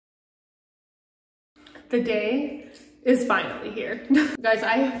The day is finally here. Guys,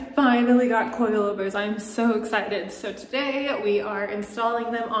 I finally got coilovers. I'm so excited. So today we are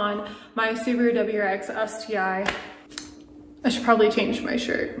installing them on my Subaru WRX STI. I should probably change my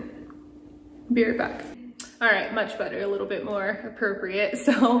shirt. Be right back. All right, much better, a little bit more appropriate.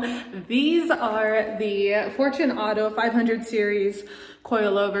 So these are the Fortune Auto 500 series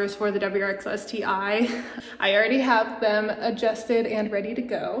coilovers for the WRX STI. I already have them adjusted and ready to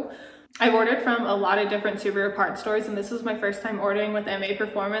go. I've ordered from a lot of different Subaru parts stores, and this is my first time ordering with MA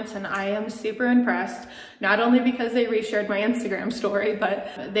Performance, and I am super impressed. Not only because they reshared my Instagram story,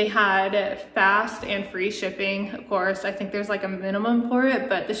 but they had fast and free shipping. Of course, I think there's like a minimum for it,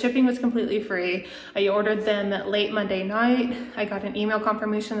 but the shipping was completely free. I ordered them late Monday night. I got an email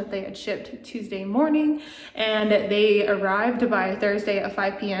confirmation that they had shipped Tuesday morning, and they arrived by Thursday at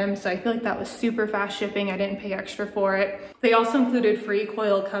 5 p.m. So I feel like that was super fast shipping. I didn't pay extra for it. They also included free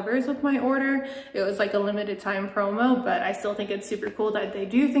coil covers with my order. It was like a limited time promo, but I still think it's super cool that they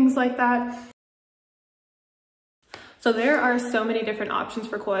do things like that. So there are so many different options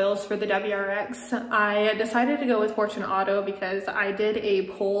for coils for the WRX. I decided to go with Fortune Auto because I did a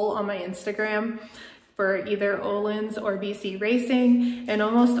poll on my Instagram for either Olin's or BC Racing, and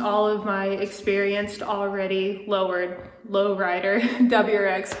almost all of my experienced already lowrider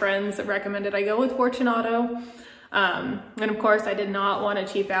WRX friends recommended I go with Fortune Auto. And of course I did not want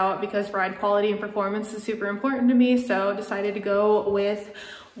to cheap out because ride quality and performance is super important to me, so decided to go with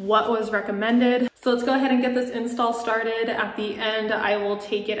what was recommended. So let's go ahead and get this install started. At the end I will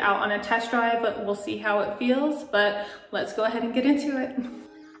take it out on a test drive, but we'll see how it feels, but let's go ahead and get into it.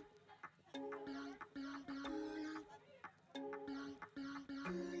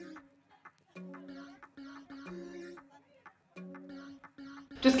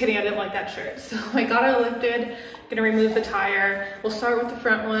 Just kidding, I didn't like that shirt. So I got it lifted, gonna remove the tire. We'll start with the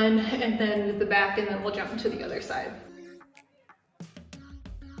front one and then move the back, and then we'll jump to the other side.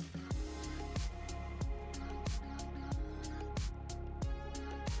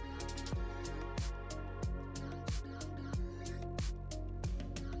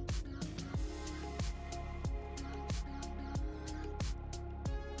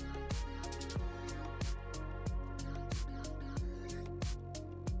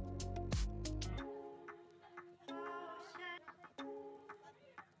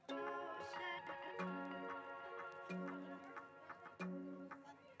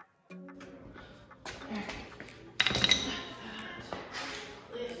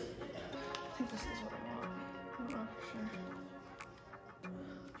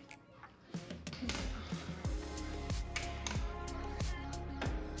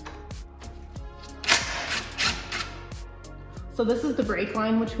 So this is the brake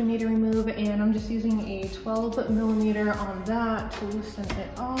line which we need to remove, and I'm just using a 12mm on that to loosen it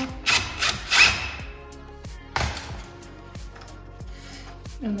off.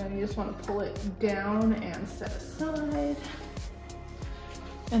 And then you just want to pull it down and set aside.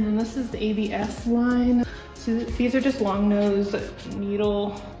 And then this is the ABS line. So these are just long nose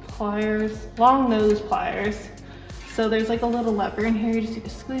needle pliers, long nose pliers. So there's like a little lever in here, you just need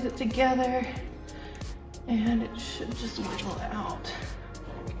to squeeze it together, and it should just wiggle out.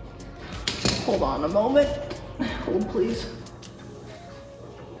 Hold on a moment. Hold please.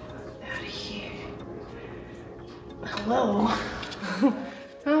 Out of here. Hello. How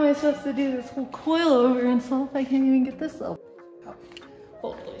am I supposed to do this whole coilover and stuff if I can't even get this up?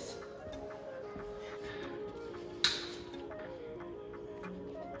 Hold please.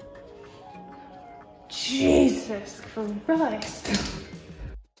 Jesus Christ.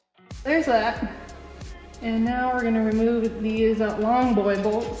 There's that. And now we're gonna remove these long boy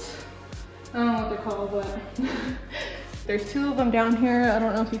bolts. I don't know what they're called, but there's two of them down here. I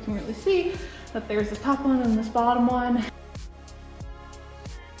don't know if you can really see, but there's this top one and this bottom one.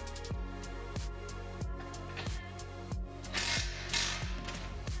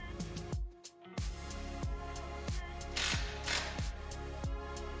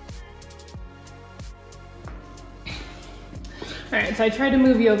 All right, so I tried to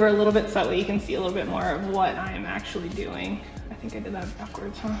move you over a little bit so that way you can see a little bit more of what I am actually doing. I think I did that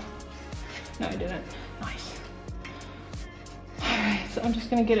backwards, huh? No, I didn't. Nice. All right, so I'm just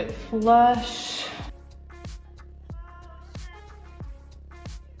gonna get it flush.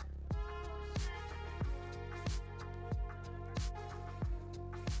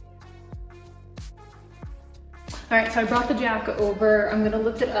 All right, so I brought the jack over. I'm gonna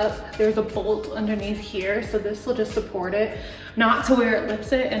lift it up. There's a bolt underneath here, so this will just support it. Not to where it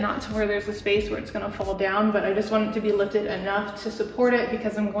lifts it and not to where there's a space where it's gonna fall down, but I just want it to be lifted enough to support it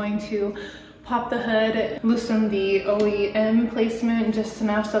because I'm going to pop the hood, loosen the OEM placement just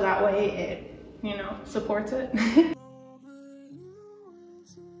enough so that way it you know, supports it.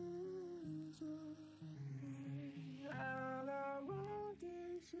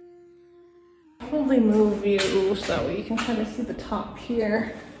 Probably move you so you can kind of see the top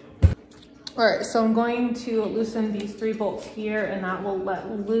here. All right, so I'm going to loosen these 3 bolts here, and that will let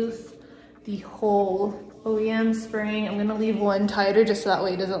loose the whole OEM spring. I'm gonna leave one tighter just so that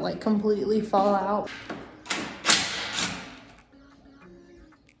way it doesn't like completely fall out.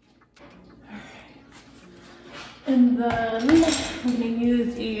 And then I'm gonna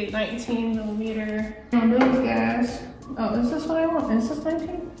use a 19mm on those guys. Oh, is this what I want? Is this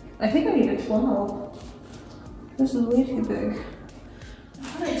 19? I think I need a 12. This is way too big. I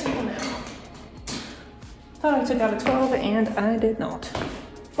thought I took one out. Thought I took out a 12 and I did not.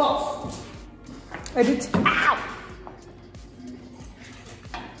 False. I did. Ow!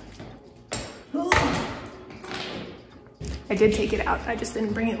 I did take it out. I just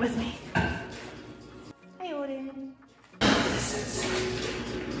didn't bring it with me. Hey, Odin.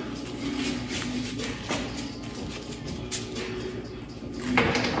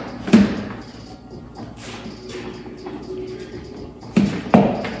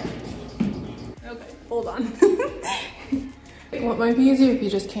 Okay, hold on. What might be easier if you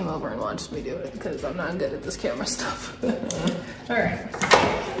just came over and watched me do it, because I'm not good at this camera stuff. All right.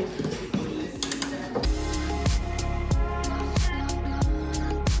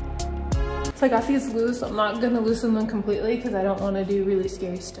 So I got these loose. I'm not gonna loosen them completely because I don't want to do really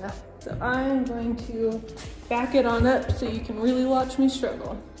scary stuff. So I'm going to back it on up so you can really watch me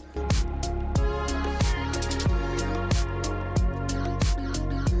struggle.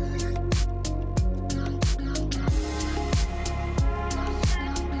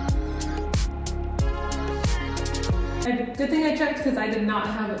 Good thing I checked because I did not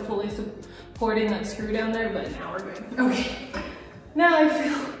have it fully supporting that screw down there, but now we're good. Okay, now I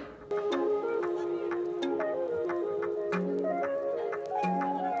feel.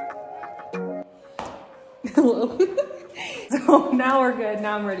 Hello. So now we're good.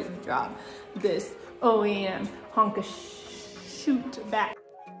 Now I'm ready to drop this OEM hunk of shoot back.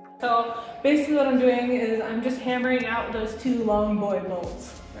 So basically what I'm doing is I'm just hammering out those 2 long boy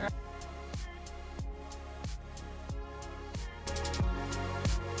bolts.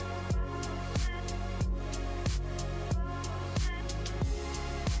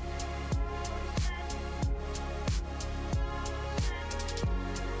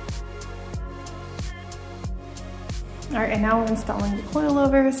 All right, and now we're installing the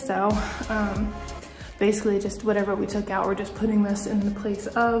coilovers. So basically just whatever we took out, we're just putting this in the place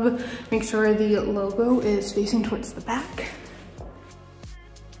of. Make sure the logo is facing towards the back.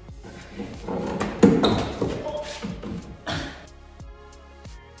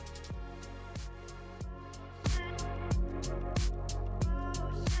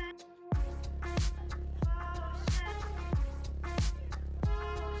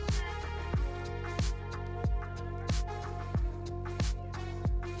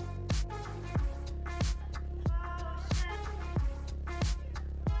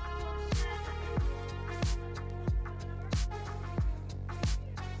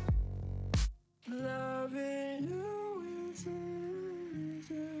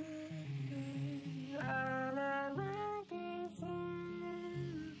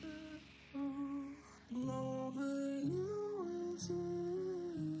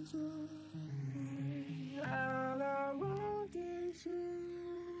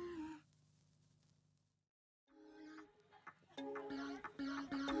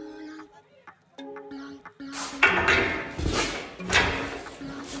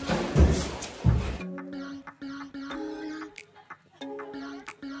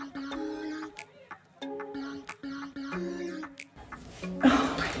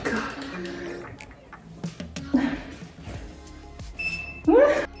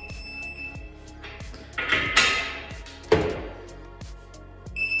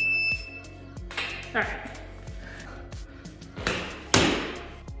 All right.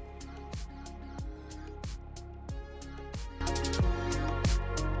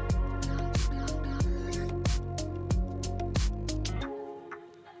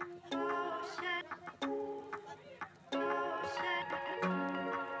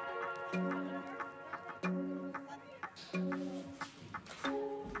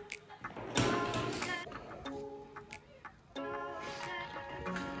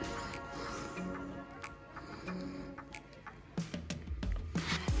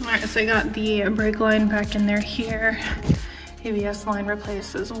 Alright, so I got the brake line back in there here. ABS line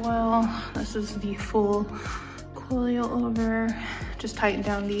replaced as well. This is the full coilover. Just tighten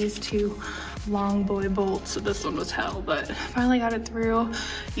down these 2 long boy bolts, so this one was hell, but finally got it through.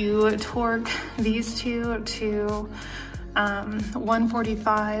 You torque these two to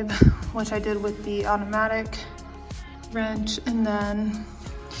 145, which I did with the automatic wrench, and then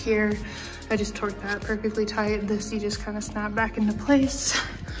here I just torqued that perfectly tight. This you just kind of snap back into place.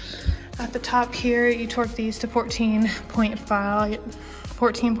 At the top here, you torque these to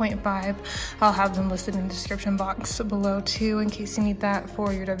 14.5. I'll have them listed in the description box below too, in case you need that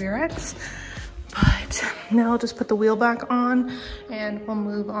for your WRX. But now I'll just put the wheel back on and we'll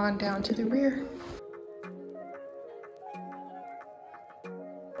move on down to the rear.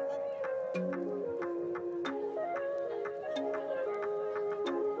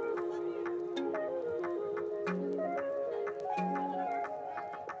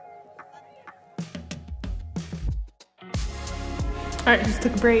 All right, just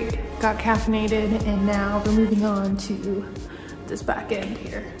took a break, got caffeinated, and now we're moving on to this back end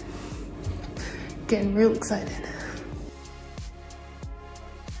here. Getting real excited.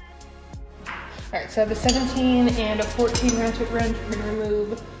 All right, so I have a 17 and a 14 ratchet wrench. We're gonna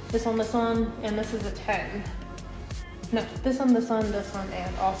remove this one, and this is a 10. No, this one,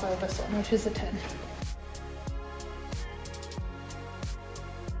 and also this one, which is a 10.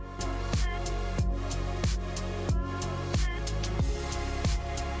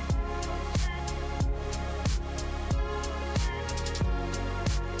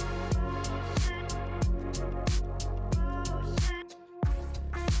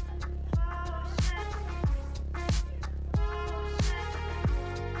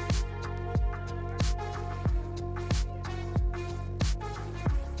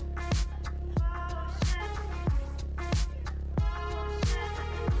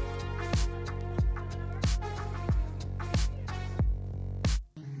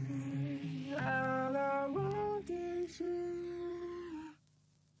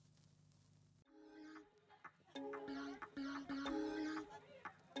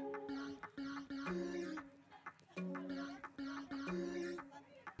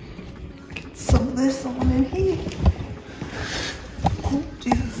 Some of this on in here. Oh,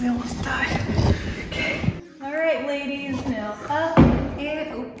 Jesus, I almost died. Okay. All right, ladies, now up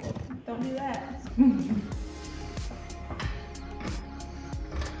and, oh, don't do that.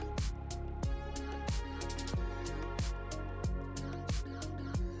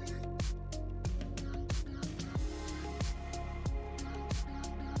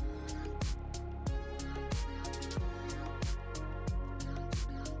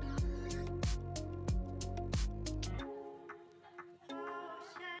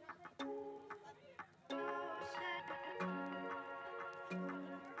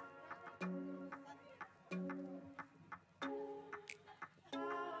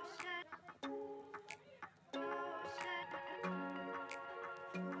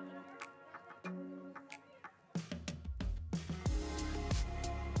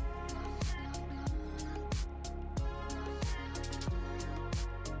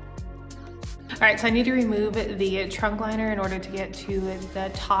 All right, so I need to remove the trunk liner in order to get to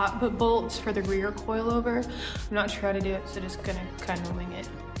the top bolts for the rear coilover. I'm not sure how to do it, so just gonna kind of wing it.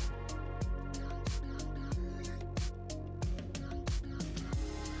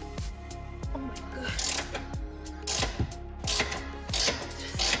 Oh my God.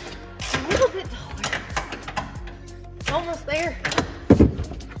 A little bit taller. Almost there.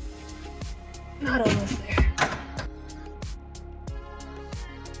 Not almost there.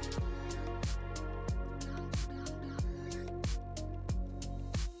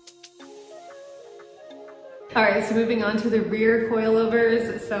 All right, so moving on to the rear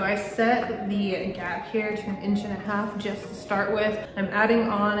coilovers. So I set the gap here to 1.5 inches just to start with. I'm adding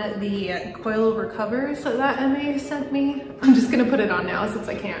on the coilover covers that Emma sent me. I'm just gonna put it on now since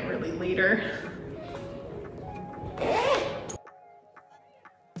I can't really later.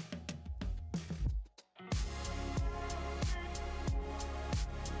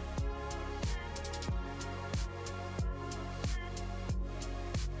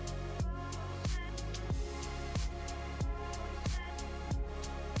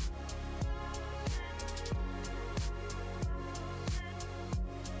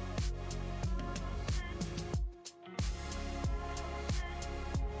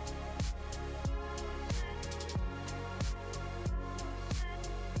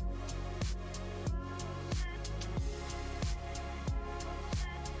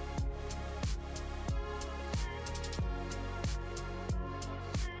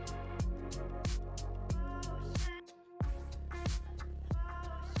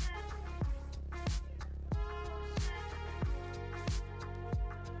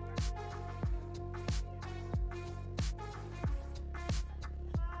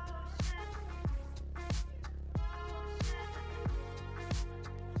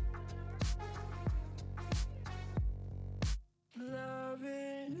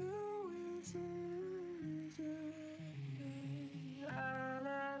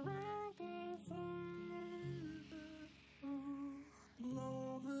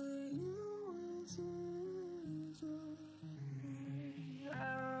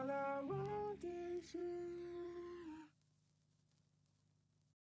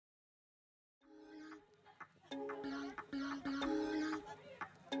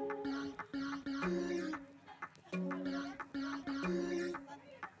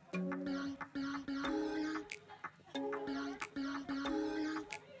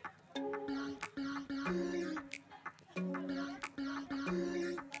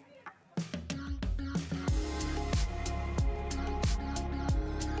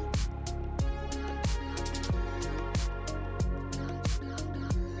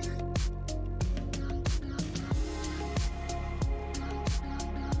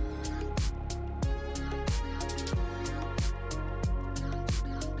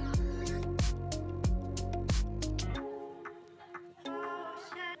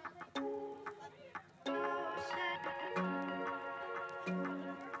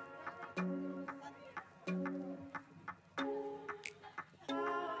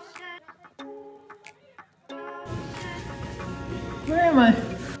 Where am I?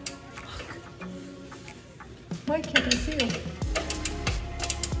 Why can't I see you?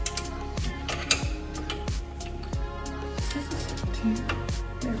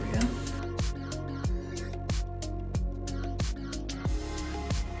 There we go.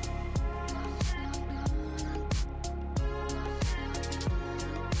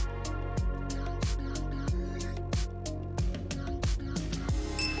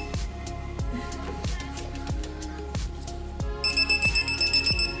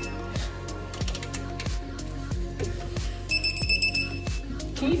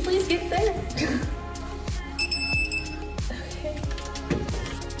 Can you please get there? Okay.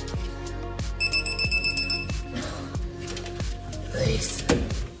 Please.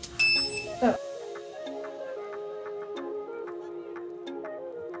 Oh.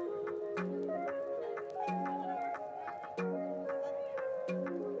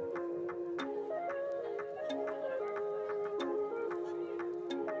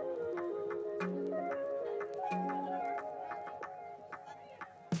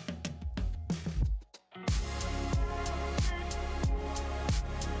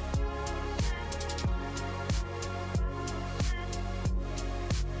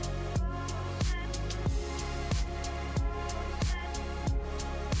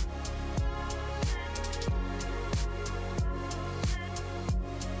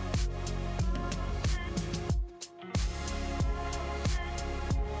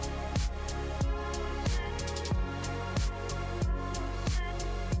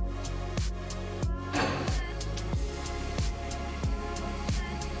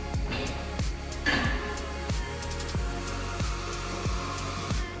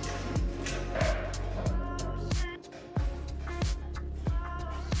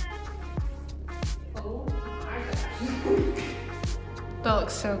 That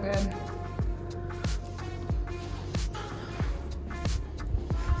looks so good.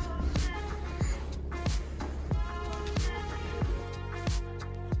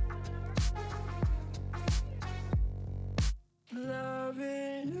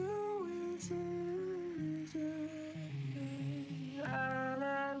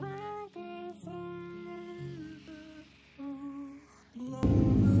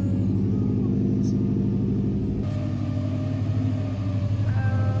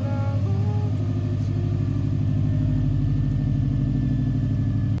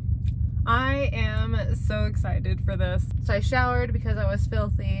 I am so excited for this. So I showered because I was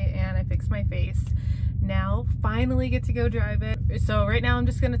filthy and I fixed my face. Now finally get to go drive it. So right now I'm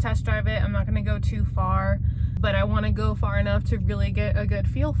just gonna test drive it. I'm not gonna go too far, but I wanna go far enough to really get a good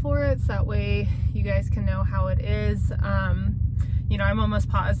feel for it so that way you guys can know how it is. You know, I'm almost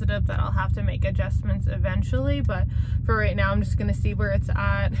positive that I'll have to make adjustments eventually, but for right now, I'm just gonna see where it's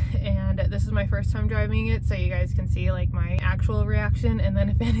at. And this is my first time driving it, so you guys can see like my actual reaction. And then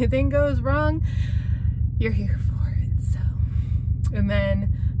if anything goes wrong, you're here for it.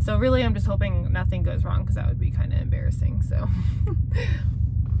 So really, I'm just hoping nothing goes wrong because that would be kind of embarrassing. So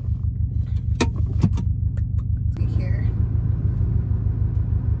see here.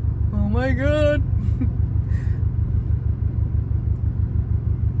 Oh my God.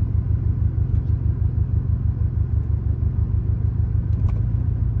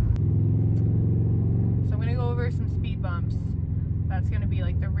 Some speed bumps. That's gonna be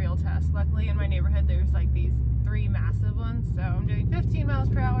like the real test. Luckily in my neighborhood there's like these 3 massive ones, so I'm doing 15 miles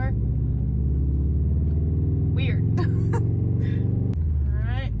per hour. Weird.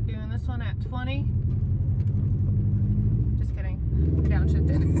 Alright, doing this one at 20. Just kidding.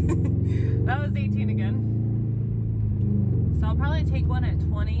 Downshifted. That was 18 again. So I'll probably take one at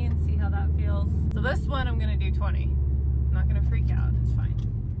 20 and see how that feels. So this one I'm gonna do 20. I'm not gonna freak out, it's fine.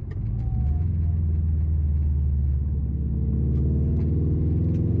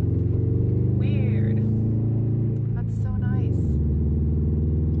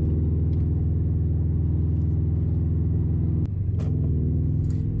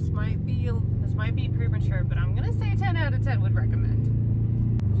 But I'm gonna say 10 out of 10 would recommend.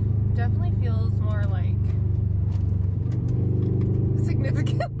 Definitely feels more like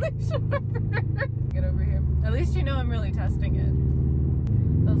significantly shorter. Get over here. At least you know I'm really testing it.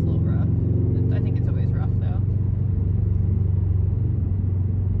 That was a little rough. I think it's always rough though.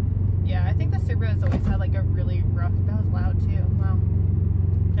 Yeah, I think the Subaru has always had like a really rough. That was loud too. Wow.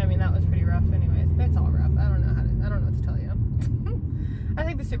 I mean that was pretty rough anyways. It's all rough. I don't know what to tell you. I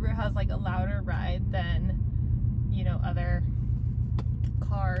think the Subaru has like a louder ride than, you know, other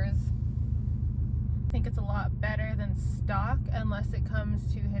cars. I think it's a lot better than stock unless it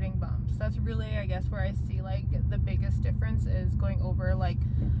comes to hitting bumps. That's really, I guess, where I see like the biggest difference is going over like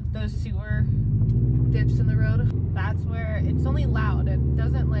those sewer dips in the road. That's where it's only loud. It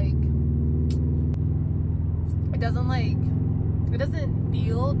doesn't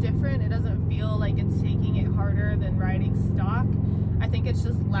feel different. It doesn't feel like it's taking it harder than riding stock. I think it's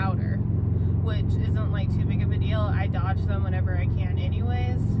just louder, which isn't like too big of a deal. I dodge them whenever I can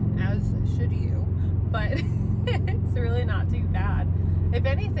anyways, as should you, but it's really not too bad. If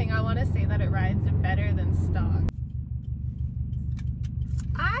anything, I want to say that it rides better than stock.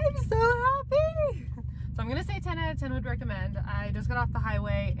 I'm so happy! So I'm gonna say 10 out of 10 would recommend. I just got off the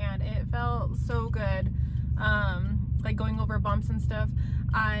highway and it felt so good. Like going over bumps and stuff.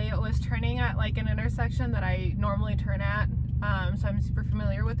 I was turning at like an intersection that I normally turn at, so I'm super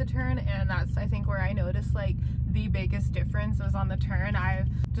familiar with the turn, and that's I think where I noticed like the biggest difference was on the turn. I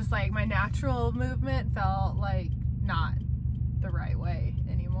just like my natural movement felt like not the right way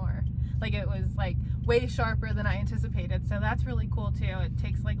anymore. Like it was like way sharper than I anticipated, so that's really cool too. It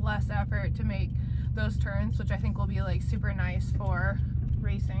takes like less effort to make those turns, which I think will be like super nice for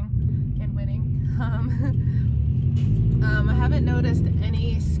racing and winning. I haven't noticed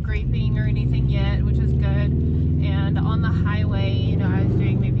any scraping or anything yet, which is good. And on the highway, you know, I was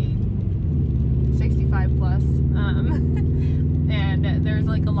doing maybe 65 plus, and there's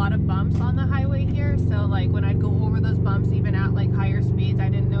like a lot of bumps on the highway here. So like when I'd go over those bumps, even at like higher speeds, I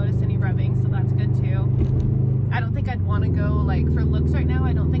didn't notice any rubbing, so that's good too. I don't think I'd want to go, like for looks right now,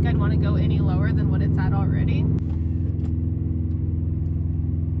 I don't think I'd want to go any lower than what it's at already.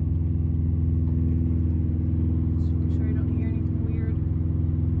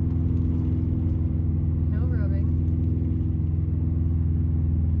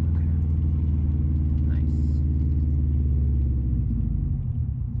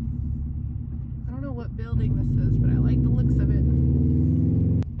 Building this is, but I like the looks of it.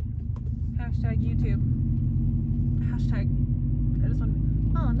 Hashtag YouTube. Hashtag, I just want,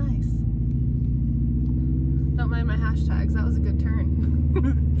 oh nice. Don't mind my hashtags, that was a good turn.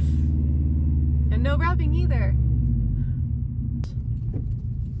 And no wrapping either.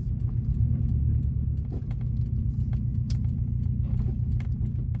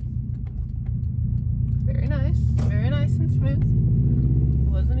 Very nice and smooth.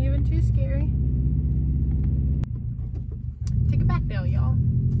 Wasn't even too scary. Take it back now, y'all.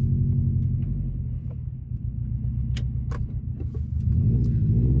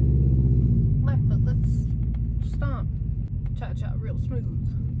 Left foot, let's stomp. Cha-cha, real smooth.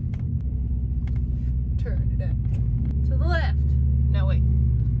 Turn it up. To the left. No, wait.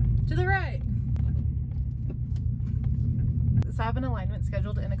 To the right. So I have an alignment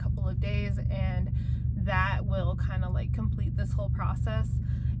scheduled in a couple of days, and that will kind of like complete this whole process.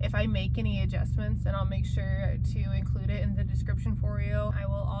 If I make any adjustments, then I'll make sure to include it in the description for you. I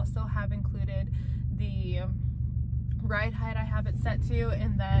will also have included the ride height I have it set to,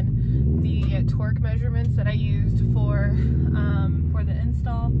 and then the torque measurements that I used for the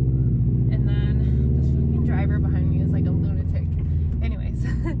install. And then this fucking driver behind me is like a lunatic. Anyways,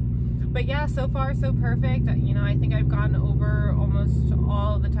 but yeah, so far so perfect. You know, I think I've gone over almost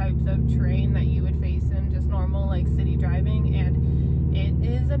all the types of terrain that you would face in just normal like city driving, and it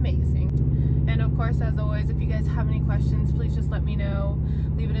is amazing. And of course, as always, if you guys have any questions, please just let me know.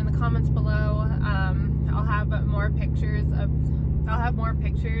 Leave it in the comments below. I'll have more pictures of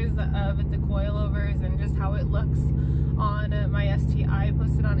the coilovers and just how it looks on my STI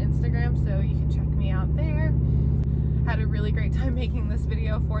posted on Instagram, so you can check me out there. Had a really great time making this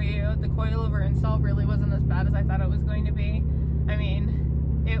video for you. The coilover install really wasn't as bad as I thought it was going to be. I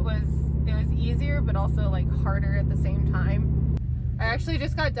mean, it was easier, but also like harder at the same time. I actually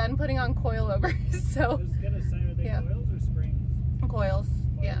just got done putting on coilovers, so. I was gonna say, are they coils or springs? Coils,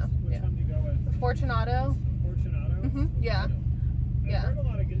 yeah. Which one do you go with? The Fortunato. Fortunato? Mm-hmm, yeah. I've heard a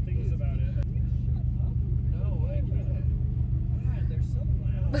lot of good things about it. No, I can't. God, they're so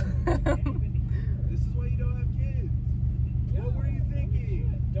loud. I can't even hear. This is why you don't have kids. Yeah. What were you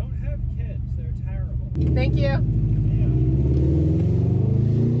thinking? Don't have kids, they're terrible. Thank you. Yeah.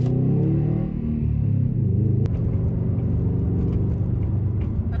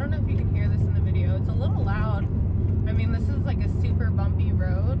 It's a little loud. I mean, this is like a super bumpy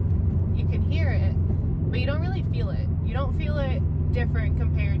road. You can hear it, but you don't really feel it. You don't feel it different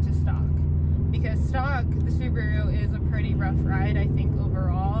compared to stock, because stock, the Subaru, is a pretty rough ride, I think,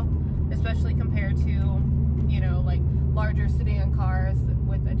 overall, especially compared to, you know, like larger sedan cars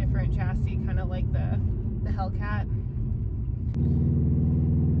with a different chassis, kind of like the Hellcat.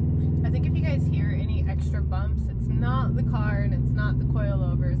 I think if you guys hear any extra bumps, it's not the car and it's not the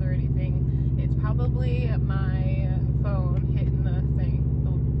coilovers or anything. It's probably probably my phone hitting the thing,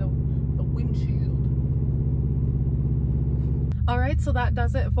 the windshield. Alright, so that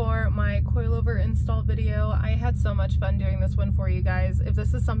does it for my coilover install video. I had so much fun doing this one for you guys. If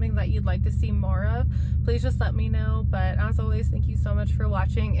this is something that you'd like to see more of, please just let me know. But as always, thank you so much for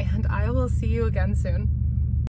watching, and I will see you again soon.